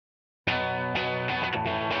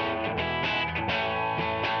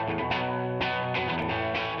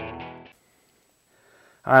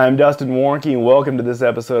I'm Dustin Warnke and welcome to this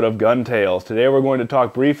episode of Gun Tales. Today we're going to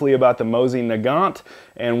talk briefly about the Mosin Nagant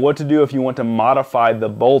and what to do if you want to modify the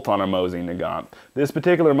bolt on a Mosin Nagant. This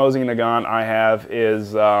particular Mosin Nagant I have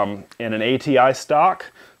is in an ATI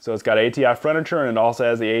stock, so it's got ATI furniture and it also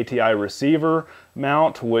has the ATI receiver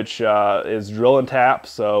mount, which is drill and tap,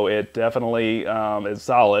 so it definitely is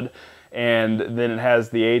solid. And then it has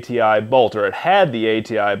the ATI bolt, or it had the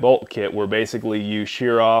ATI bolt kit where basically you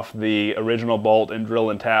shear off the original bolt and drill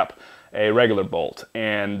and tap a regular bolt.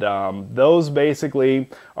 And those basically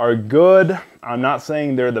are good. I'm not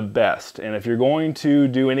saying they're the best. And if you're going to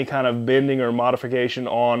do any kind of bending or modification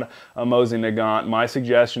on a Mosin Nagant, my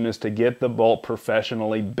suggestion is to get the bolt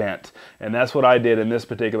professionally bent. And that's what I did in this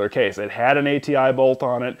particular case. It had an ATI bolt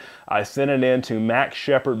on it. I sent it in to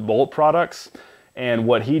Sheperd bolt products. And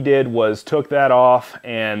what he did was took that off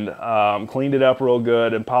and cleaned it up real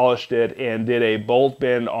good and polished it and did a bolt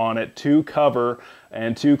bend on it to cover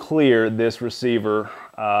and to clear this receiver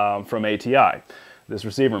from ATI, this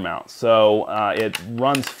receiver mount. So it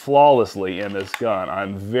runs flawlessly in this gun.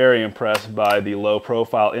 I'm very impressed by the low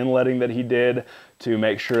profile inletting that he did to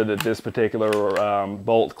make sure that this particular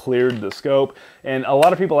bolt cleared the scope. And a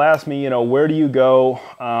lot of people ask me, where do you go?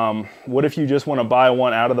 What if you just want to buy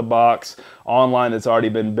one out of the box online that's already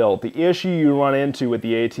been built? The issue you run into with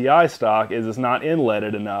the ATI stock is it's not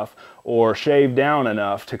inletted enough or shaved down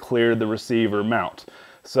enough to clear the receiver mount.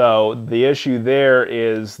 So the issue there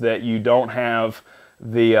is that you don't have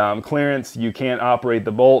the clearance, you can't operate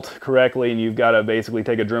the bolt correctly, and you've got to basically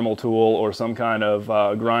take a Dremel tool or some kind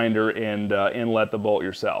of grinder and inlet the bolt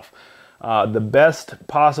yourself. The best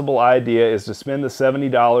possible idea is to spend the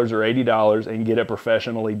 $70 or $80 and get it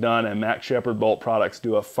professionally done, and Sheperd bolt products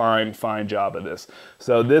do a fine job of this.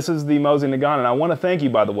 So this is the Mosin Nagant, and I want to thank you,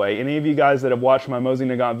 by the way. Any of you guys that have watched my Mosin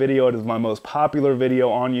Nagant video, it is my most popular video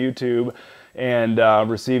on YouTube, and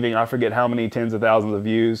receiving I forget how many tens of thousands of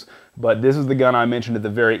views. But this is the gun I mentioned at the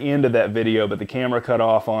very end of that video, but the camera cut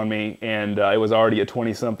off on me and it was already a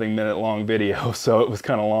 20-something minute long video, so it was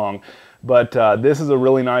kind of long. But this is a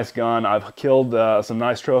really nice gun. I've killed some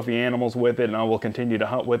nice trophy animals with it, and I will continue to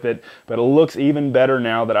hunt with it. But it looks even better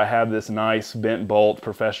now that I have this nice bent bolt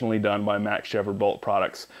professionally done by Sheperd bolt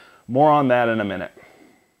products. More on that in a minute.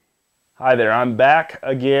 Hi there, I'm back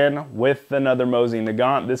again with another Mosin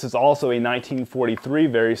Nagant. This is also a 1943,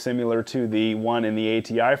 very similar to the one in the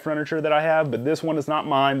ATI furniture that I have, but this one is not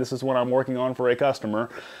mine. This is one I'm working on for a customer,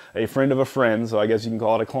 a friend of a friend, so I guess you can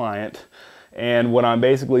call it a client. And what I'm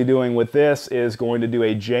basically doing with this is going to do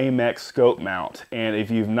a JMeck scope mount. And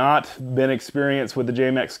if you've not been experienced with the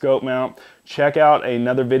JMeck scope mount, check out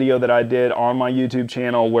another video that I did on my YouTube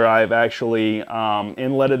channel where I've actually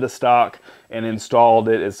inletted the stock and installed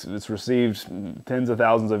it. It's received tens of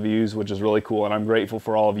thousands of views, which is really cool, and I'm grateful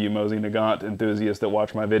for all of you Mosin Nagant enthusiasts that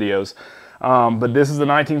watch my videos. But this is the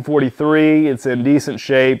 1943. It's in decent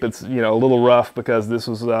shape. It's a little rough because this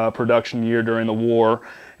was a production year during the war.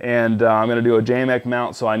 And I'm going to do a JMeck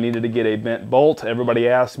mount, so I needed to get a bent bolt. Everybody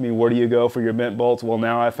asked me, where do you go for your bent bolts? Well,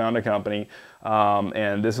 now I found a company,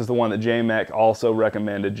 and this is the one that JMeck also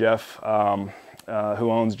recommended. Jeff,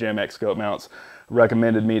 who owns JMeck scope mounts,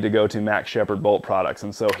 recommended me to go to Sheperd bolt products.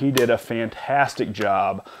 And so he did a fantastic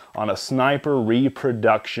job on a sniper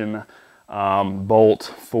reproduction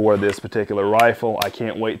bolt for this particular rifle. I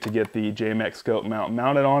can't wait to get the JMeck scope mount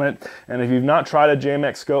mounted on it. And if you've not tried a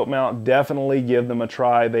JMeck scope mount, definitely give them a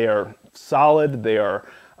try. They are solid, they are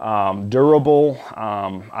durable.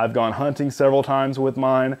 I've gone hunting several times with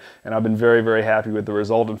mine, and I've been very happy with the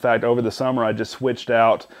result. In fact, over the summer I just switched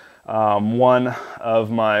out one of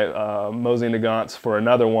my Mosin Nagants for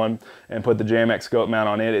another one and put the JMeck scope mount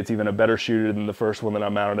on it. It's even a better shooter than the first one that I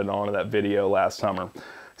mounted it on in that video last summer.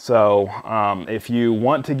 So if you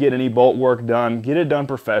want to get any bolt work done, get it done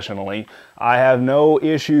professionally. I have no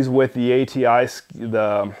issues with the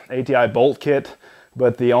ATI bolt kit,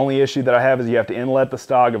 but the only issue that I have is you have to inlet the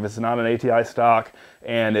stock if it's not an ATI stock,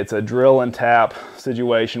 and it's a drill and tap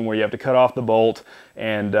situation where you have to cut off the bolt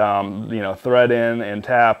and thread in and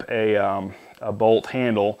tap a bolt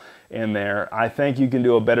handle in there. I think you can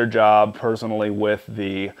do a better job personally with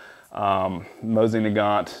the Mosin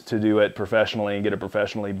Nagant to do it professionally and get it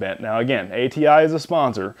professionally bent. Now again, ATI is a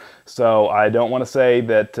sponsor, so I don't want to say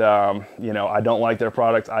that I don't like their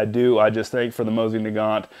products. I do. I just think for the Mosin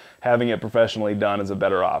Nagant, having it professionally done is a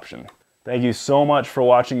better option. Thank you so much for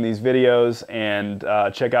watching these videos, and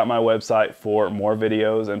check out my website for more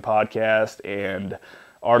videos and podcasts and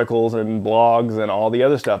articles and blogs and all the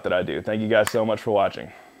other stuff that I do. Thank you guys so much for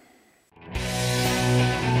watching.